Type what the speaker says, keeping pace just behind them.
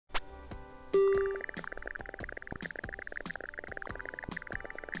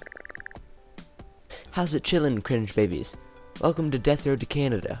How's it chillin', cringe babies? Welcome to Death Road to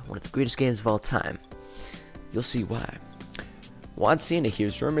Canada, one of the greatest games of all time. You'll see why. Juan Cena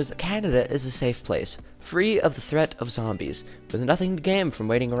hears rumors that Canada is a safe place, free of the threat of zombies, with nothing to gain from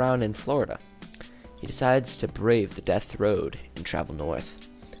waiting around in Florida. He decides to brave the death road and travel north.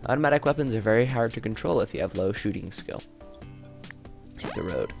 Automatic weapons are very hard to control if you have low shooting skill. Hit the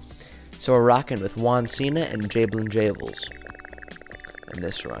road. So we're rocking with Juan Cena and Jablin Jables in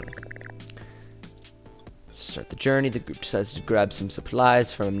this run. To start the journey, the group decides to grab some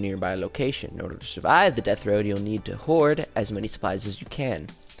supplies from a nearby location. In order to survive the death road, you'll need to hoard as many supplies as you can.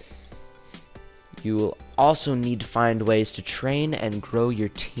 You will also need to find ways to train and grow your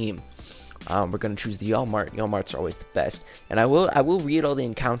team. We're going to choose the Y'all-Mart. Y'all-Marts are always the best. And I will read all the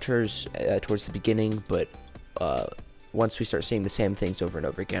encounters towards the beginning, but once we start seeing the same things over and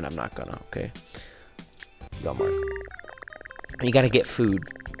over again, I'm not gonna, okay? Y'all-Mart. You gotta get food.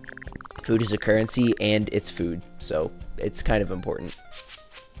 Food is a currency, and it's food, so it's kind of important.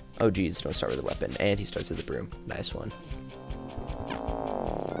 Oh geez, don't start with a weapon. And he starts with a broom. Nice one.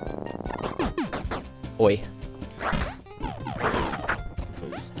 Oi.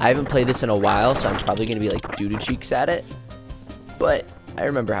 I haven't played this in a while, so I'm probably going to be like doo-doo cheeks at it. But I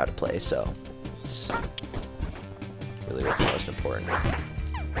remember how to play, so it's really what's most important.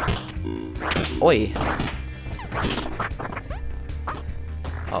 Oi.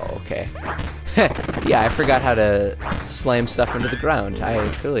 Oh, okay. Yeah, I forgot how to slam stuff into the ground.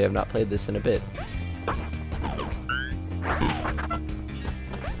 I clearly have not played this in a bit.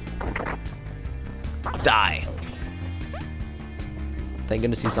 Die. Thank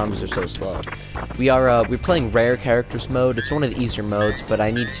goodness these zombies are so slow. We're playing rare characters mode. It's one of the easier modes, but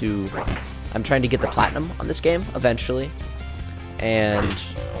I'm trying to get the platinum on this game eventually. And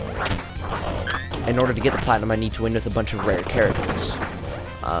in order to get the platinum, I need to win with a bunch of rare characters.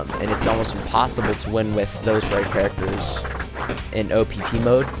 And it's almost impossible to win with those rare characters in OPP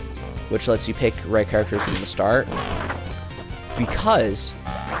mode, which lets you pick rare characters from the start, because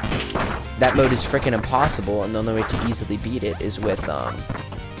that mode is freaking impossible, and the only way to easily beat it is with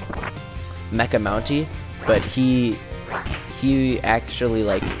Mecha Mountie, but he actually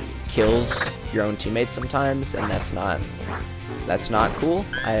like kills your own teammates sometimes, and that's not cool.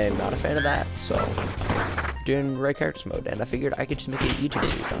 I'm not a fan of that, so doing rare characters mode, and I figured I could just make a YouTube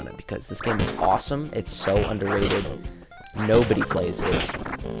series on it because this game is awesome. It's so underrated. Nobody plays it,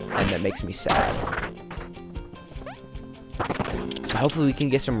 and that makes me sad. So hopefully we can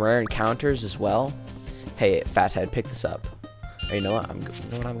get some rare encounters as well. Hey, Fathead, pick this up. Or you know what? You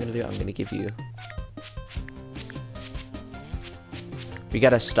know what I'm gonna do? I'm gonna give you. We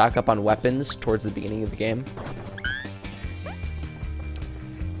gotta stock up on weapons towards the beginning of the game.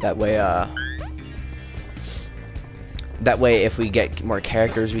 That way, if we get more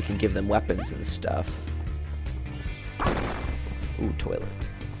characters, we can give them weapons and stuff. Ooh, toilet.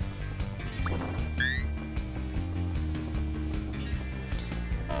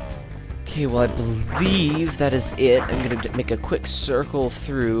 Okay, well, I believe that is it. I'm gonna make a quick circle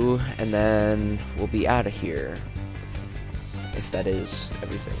through, and then we'll be out of here. If that is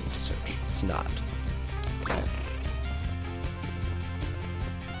everything to search. It's not. Okay.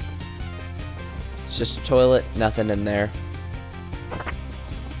 It's just a toilet, nothing in there.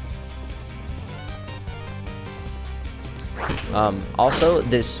 Also,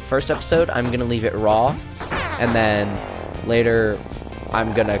 this first episode, I'm gonna leave it raw, and then later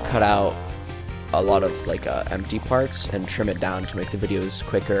I'm gonna cut out a lot of like empty parts and trim it down to make the videos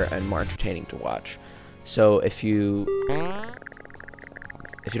quicker and more entertaining to watch. So if you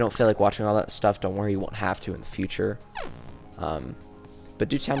don't feel like watching all that stuff, don't worry, you won't have to in the future. But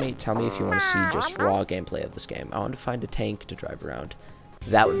do tell me if you want to see just raw gameplay of this game. I want to find a tank to drive around.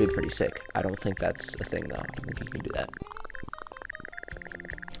 That would be pretty sick. I don't think that's a thing though. I don't think you can do that.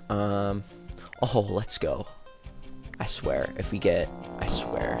 Oh, let's go. I swear, if we get, I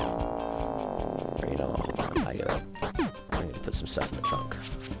swear. Or, you know, hold on, I'm gonna put some stuff in the trunk.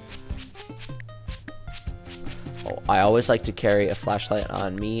 Oh, I always like to carry a flashlight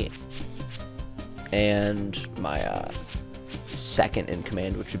on me and my second in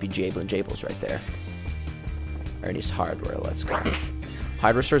command, which would be Jablin Jables right there. Ernie's hardware, let's go.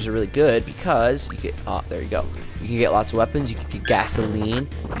 Hardware stores are really good because you get, oh, there you go. You can get lots of weapons, you can get gasoline,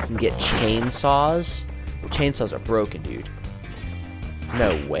 you can get chainsaws. Chainsaws are broken, dude.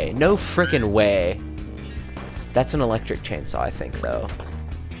 No way. No freaking way. That's an electric chainsaw, I think, though.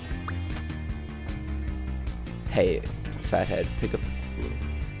 Hey, Fathead, pick up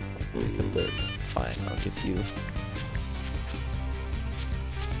the, fine, I'll give you.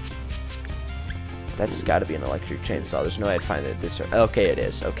 That's gotta be an electric chainsaw. There's no way I'd find it this, okay, it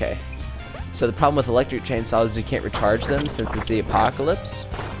is, okay. So the problem with electric chainsaws is you can't recharge them since it's the apocalypse.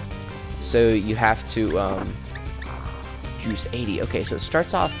 So you have to juice 80. Okay, so it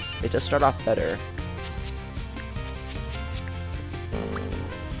does start off better.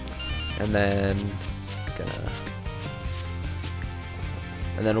 And then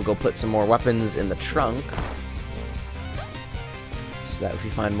we'll go put some more weapons in the trunk, so that if we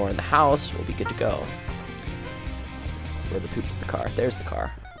find more in the house, we'll be good to go. Where the poop is the car? There's the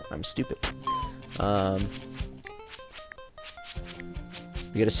car. I'm stupid.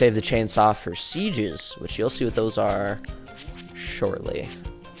 We gotta save the chainsaw for sieges, which you'll see what those are shortly.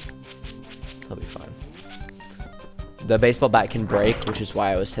 That'll be fun. The baseball bat can break, which is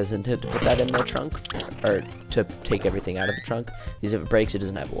why I was hesitant to put that in the trunk, or to take everything out of the trunk. Because if it breaks, it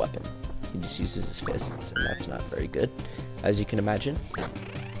doesn't have a weapon. He just uses his fists, and that's not very good, as you can imagine.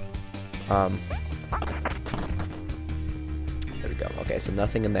 There we go. Okay, so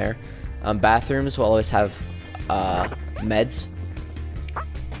nothing in there. Bathrooms will always have meds.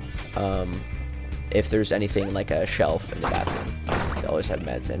 If there's anything like a shelf in the bathroom, they always have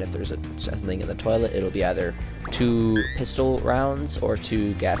meds. And if there's something in the toilet, it'll be either 2 pistol rounds or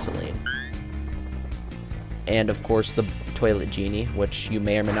 2 gasoline. And of course the toilet genie, which you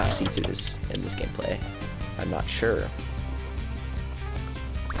may or may not see through this in this gameplay. I'm not sure.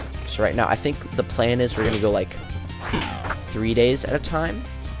 So right now, I think the plan is we're gonna go like 3 days at a time,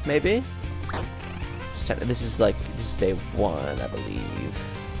 maybe. This is day 1, I believe.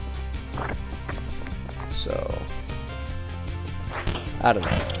 So I don't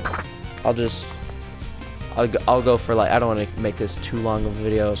know. I'll go for like, I don't want to make this too long of a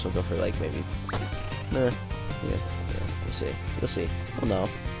video, so I'll go for like maybe, yeah, you'll see, you'll know.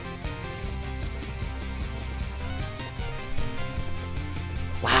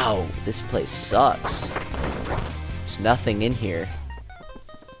 Wow, this place sucks. There's nothing in here.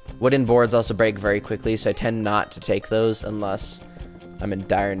 Wooden boards also break very quickly, so I tend not to take those unless I'm in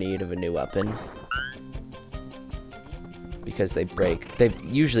dire need of a new weapon. Because they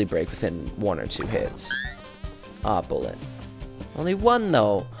usually break within 1 or 2 hits. Ah, bullet. Only 1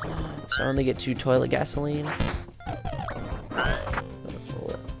 though. So I only get 2 toilet gasoline. Another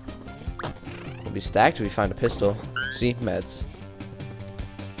bullet. We'll be stacked if we find a pistol. See, meds.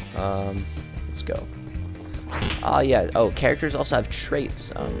 Let's go. Oh yeah. Oh, characters also have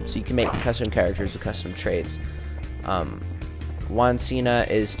traits. So you can make custom characters with custom traits. Juan Cena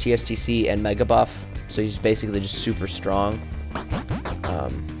is TSTC and Mega Buff. So he's basically just super strong.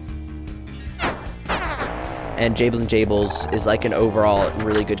 And Jablin Jables is like an overall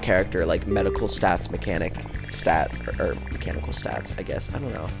really good character, like medical stats, or mechanical stats, I guess. I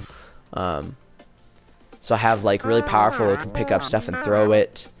don't know. So I have like really powerful, it can pick up stuff and throw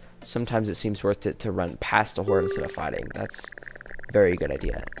it. Sometimes it seems worth it to run past a horde instead of fighting. That's a very good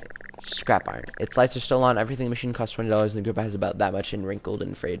idea. Scrap iron. Its lights are still on. Everything in the machine costs $20, and the group has about that much in wrinkled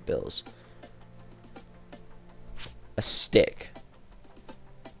and frayed bills. A stick.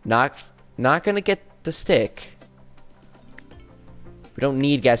 Not gonna get the stick. We don't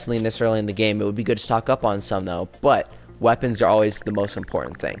need gasoline this early in the game. It would be good to stock up on some though. But weapons are always the most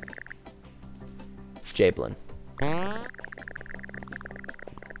important thing. Jablin.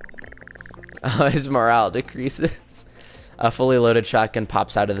 His morale decreases. A fully loaded shotgun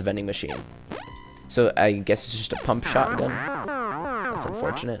pops out of the vending machine. So I guess it's just a pump shotgun. That's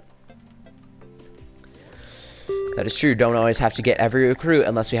unfortunate. That is true. Don't always have to get every recruit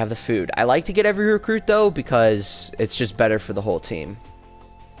unless we have the food. I like to get every recruit though because it's just better for the whole team.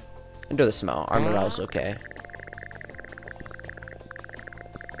 Enjoy the smell. Our morale's okay.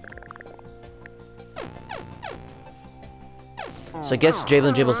 So I guess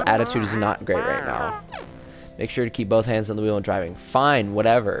Jablin Jable's attitude is not great right now. Make sure to keep both hands on the wheel when driving. Fine,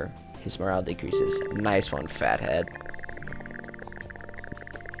 whatever. His morale decreases. Nice one, fathead.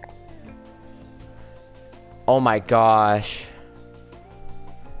 Oh my gosh.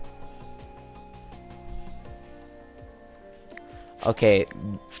 Okay,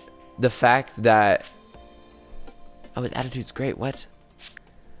 the fact that... Oh, his attitude's great, what?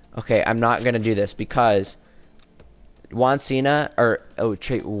 Okay, I'm not gonna do this because... Juan Cena, or... Oh,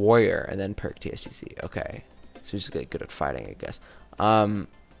 trait warrior, and then perk TSTC. Okay. So he's good at fighting, I guess.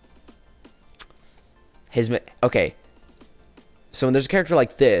 Okay. So when there's a character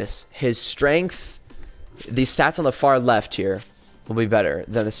like this, his strength... These stats on the far left here will be better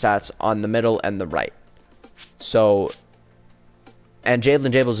than the stats on the middle and the right. So... And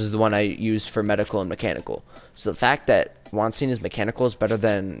Jablin Jables is the one I use for medical and mechanical. So the fact that Juan Cena's mechanical is better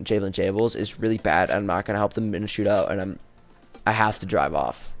than Jablin Jables is really bad. I'm not going to help them in a shootout, and I have to drive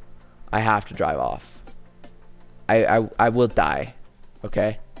off. I have to drive off. I will die.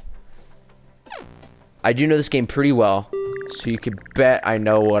 Okay? I do know this game pretty well, so you could bet I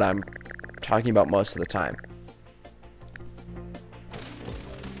know what I'm talking about most of the time.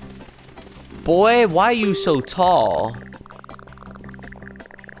 Boy, why are you so tall?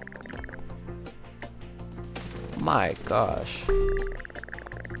 My gosh.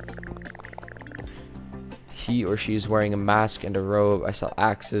 He or she's wearing a mask and a robe. I saw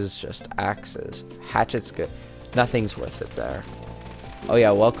axes, just axes. Hatchet's good. Nothing's worth it there. Oh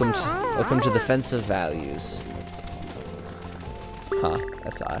yeah, welcome to defensive values. Huh,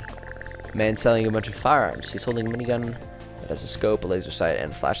 that's odd. Man selling a bunch of firearms. He's holding a minigun that has a scope, a laser sight,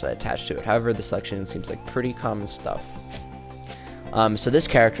 and a flashlight attached to it. However, the selection seems like pretty common stuff. So this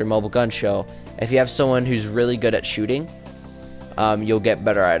character, Mobile Gun Show, if you have someone who's really good at shooting, you'll get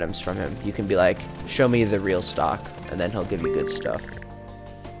better items from him. You can be like, show me the real stock, and then he'll give you good stuff.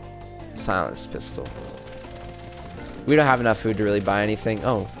 Silenced pistol. We don't have enough food to really buy anything.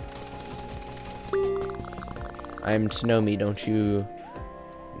 Oh. I'm Tsunomi, don't you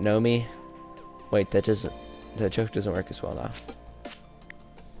know me? Wait, that joke doesn't work as well now.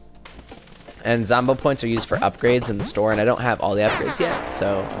 And Zombo points are used for upgrades in the store, and I don't have all the upgrades yet,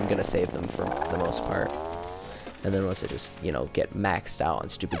 so I'm gonna save them for the most part. And then once I just, you know, get maxed out on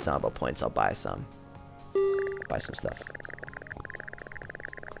stupid Zombo points, I'll buy some. Buy some stuff.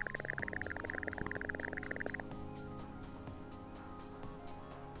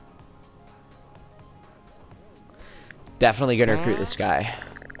 Definitely gonna recruit this guy.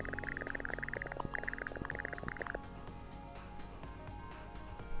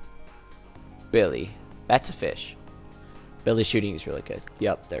 Billy. That's a fish. Billy's shooting is really good.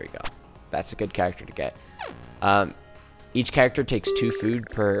 Yep, there we go. That's a good character to get. Each character takes 2 food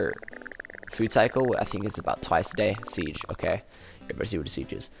per food cycle. I think it's about twice a day. Siege, okay. Everybody see what a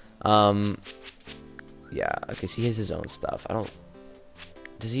siege is. Yeah, okay, so he has his own stuff.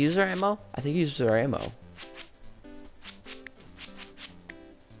 Does he use our ammo? I think he uses our ammo.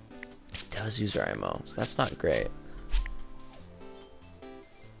 He does use our ammo, so that's not great.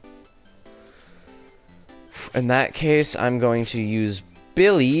 In that case, I'm going to use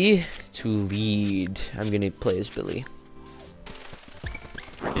Billy to lead. I'm going to play as Billy.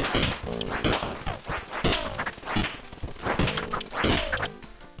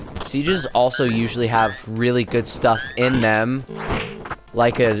 Sieges also usually have really good stuff in them,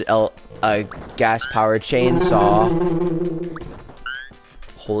 like a gas-powered chainsaw.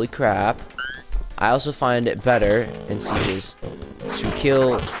 Holy crap. I also find it better in sieges to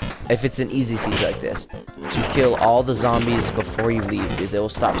kill, if it's an easy siege like this, to kill all the zombies before you leave, because they will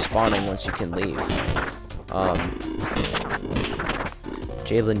stop spawning once you can leave.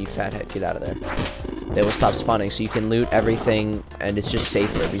 Jalen, you fathead, get out of there. They will stop spawning, so you can loot everything, and it's just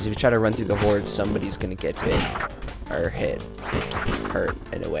safer, because if you try to run through the horde, somebody's gonna get bit, or hurt,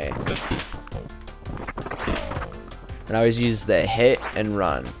 in a way. And I always use the hit and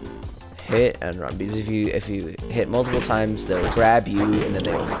run. Hit and run, because if you hit multiple times, they'll grab you, and then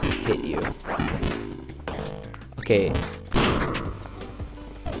they'll hit you. Okay.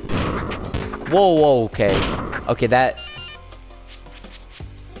 Whoa, okay. Okay, that...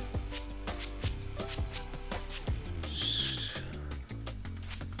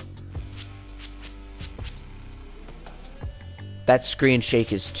 That screen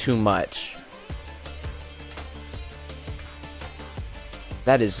shake is too much.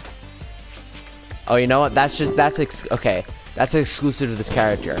 That is... Oh, you know what? Okay. That's exclusive to this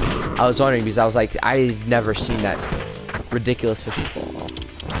character. I was wondering because I was like, I've never seen that ridiculous fishing pole.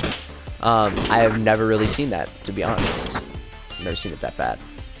 I have never really seen that, to be honest. I've never seen it that bad.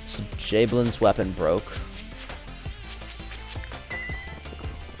 So Jablin's weapon broke.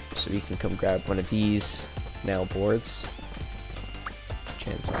 So we can come grab one of these nail boards.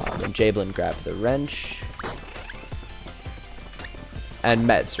 Chainsaw. Then Jablin grabbed the wrench. And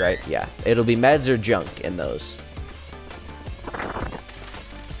meds, right? Yeah. It'll be meds or junk in those.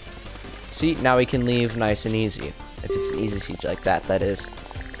 See, now we can leave nice and easy. If it's an easy siege like that, that is.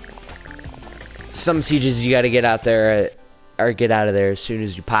 Some sieges you gotta get out there, or get out of there as soon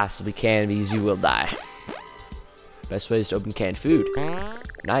as you possibly can, because you will die. Best way is to open canned food.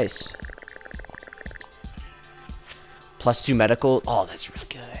 Nice. +2 medical. Oh, that's really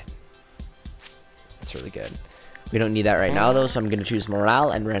good. That's really good. We don't need that right now though, so I'm gonna choose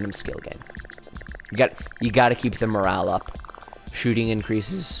morale and random skill gain. You gotta keep the morale up. Shooting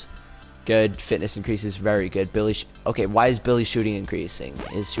increases. Good. Fitness increases. Very good. Okay, why is Billy's shooting increasing?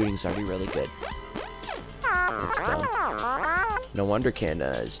 His shooting's already really good. That's dumb. No wonder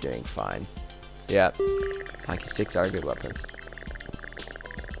Canada is doing fine. Yeah. Hockey sticks are good weapons.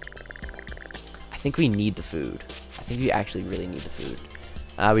 I think we need the food. I think we actually really need the food.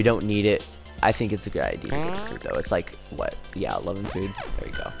 We don't need it. I think it's a good idea to get food though. It's like what? Yeah, 11 food. There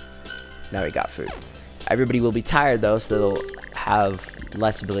you go. Now we got food. Everybody will be tired though, so they'll have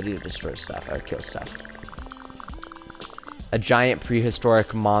less ability to destroy stuff or kill stuff. A giant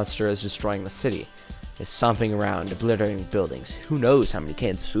prehistoric monster is destroying the city. It's stomping around, obliterating buildings. Who knows how many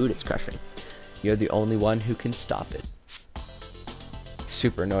cans of food it's crushing? You're the only one who can stop it.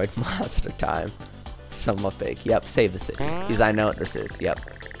 Super annoyed monster time. Sum up big. Yep, save the city. Because I know what this is. Yep.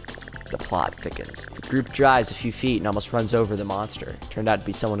 The plot thickens. The group drives a few feet and almost runs over the monster. It turned out to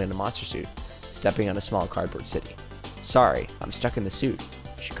be someone in a monster suit, stepping on a small cardboard city. Sorry, I'm stuck in the suit.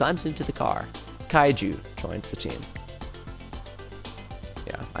 She climbs into the car. Kaiju joins the team.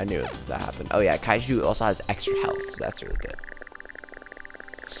 Yeah, I knew that happened. Oh yeah, Kaiju also has extra health, so that's really good.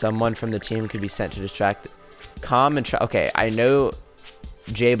 Someone from the team could be sent to distract. Calm and okay, I know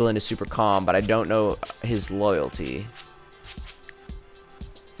Jablin is super calm, but I don't know his loyalty.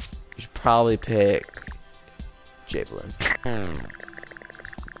 You should probably pick Jablin.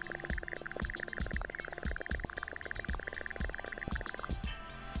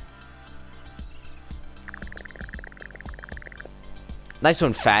 Nice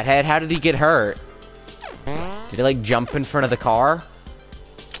one, Fathead. How did he get hurt? Did he like jump in front of the car?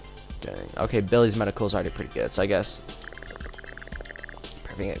 Dang. Okay, Billy's medical is already pretty good, so I guess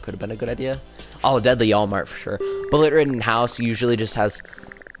I think it could have been a good idea. Oh, Deadly Walmart for sure. Bullet-ridden house usually just has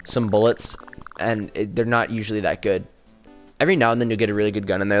some bullets, and they're not usually that good. Every now and then you'll get a really good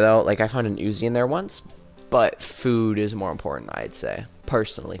gun in there, though. Like, I found an Uzi in there once, but food is more important, I'd say.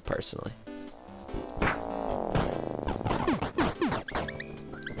 Personally.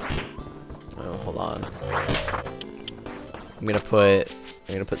 Oh, hold on. I'm gonna put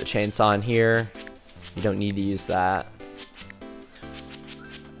the chainsaw in here. You don't need to use that.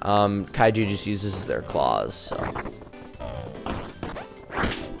 Kaiju just uses their claws, so.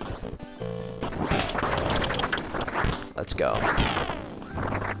 Let's go.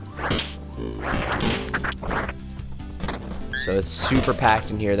 So it's super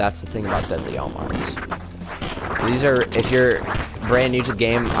packed in here. That's the thing about Deadly Walmarts. So these are, if you're brand new to the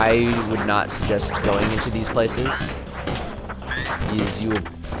game, I would not suggest going into these places. You will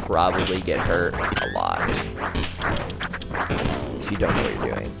probably get hurt a lot if you don't know what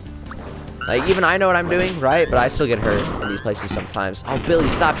you're doing. Like, even I know what I'm doing, right? But I still get hurt in these places sometimes. Oh, Billy,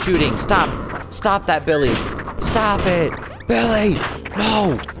 stop shooting. Stop. Stop that, Billy. Stop it. Billy,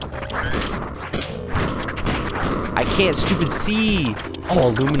 no. I can't stupid see. Oh,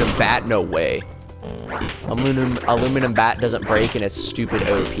 aluminum bat, no way. Aluminum bat doesn't break and it's stupid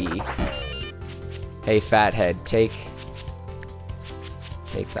OP. Hey, Fathead, take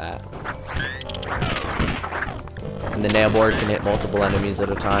that. And the nail board can hit multiple enemies at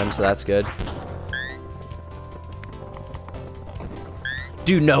a time, so that's good.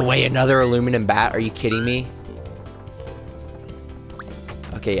 Dude, no way, another aluminum bat? Are you kidding me?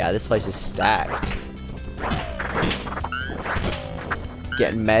 Okay, yeah, this place is stacked.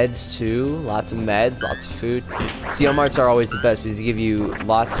 Getting meds too, lots of meds, lots of food. CO Marts are always the best because they give you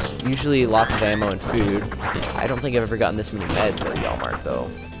usually lots of ammo and food. I don't think I've ever gotten this many meds at Walmart though.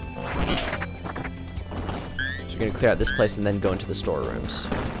 So we're gonna clear out this place and then go into the storerooms.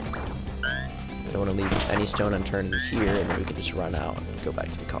 I don't want to leave any stone unturned in here, and then we can just run out and go back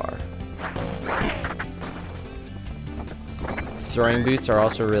to the car. Throwing boots are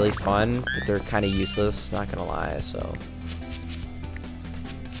also really fun, but they're kind of useless, not gonna lie, so.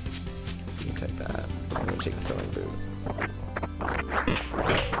 You can take that. I'm gonna take the throwing boot.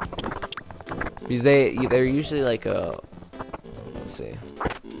 Because they're usually like a, let's see,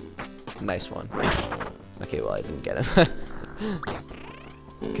 nice one. Okay, well I didn't get him.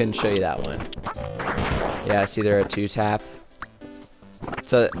 Couldn't show you that one. Yeah, see they're a 2-tap.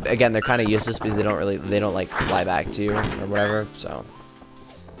 So again, they're kind of useless because they don't like fly back to you or whatever. So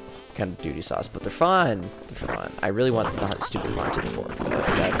kind of duty sauce, but they're fun. They're fun. I really want the stupid haunted fork, but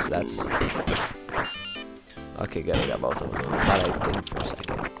that's. Okay, good. I got both of them. I thought I didn't for a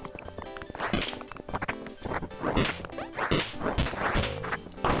second.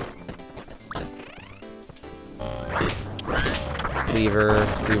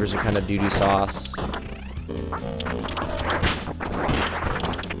 Cleavers are kind of duty sauce.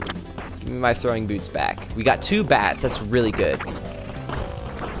 Give me my throwing boots back. We got 2 bats. That's really good.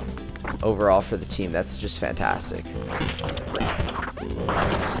 Overall for the team, that's just fantastic.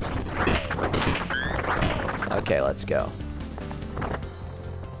 Okay, let's go.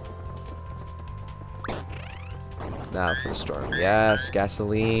 Now for the storm. Yes,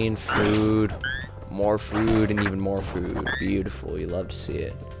 gasoline, food. More food and even more food. Beautiful. You love to see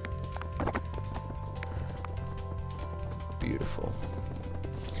it. Beautiful.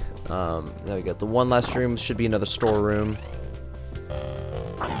 There we go. The one last room should be another storeroom.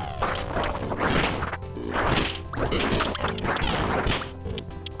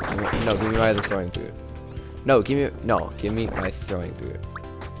 No, give me my other throwing boot. No, give me my throwing boot.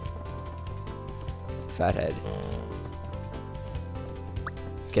 Fathead.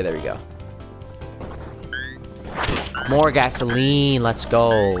 Okay, there we go. More gasoline. Let's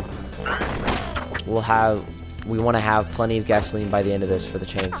go. We want to have plenty of gasoline by the end of this for the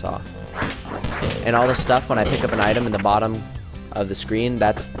chainsaw. And all this stuff, when I pick up an item in the bottom of the screen,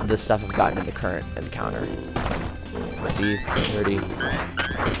 that's the stuff I've gotten in the current encounter. See, 30.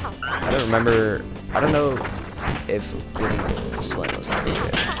 I don't remember. I don't know if getting slim was ever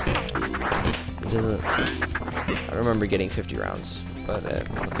good. It doesn't. I don't remember getting 50 rounds, but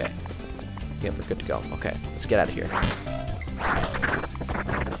okay. Yeah, we're good to go. Okay, let's get out of here.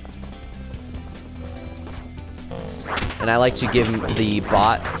 And I like to give the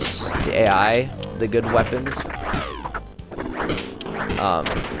bots, the AI, the good weapons.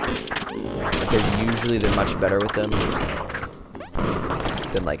 Because usually they're much better with them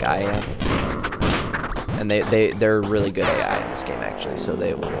than like I am. And they're really good AI in this game actually, so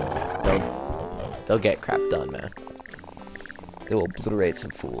they'll get crap done, man. They will obliterate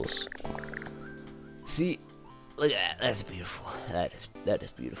some fools. See, look at that. That's beautiful. That is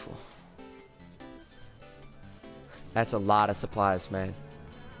beautiful. That's a lot of supplies, man.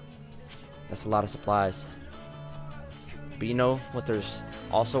 That's a lot of supplies. But you know what there's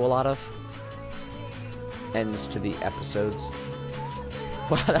also a lot of? Ends to the episodes.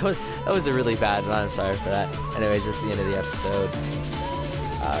 Wow, that was a really bad one. I'm sorry for that. Anyways, that's the end of the episode.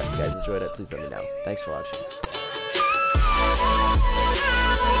 If you guys enjoyed it, please let me know. Thanks for watching.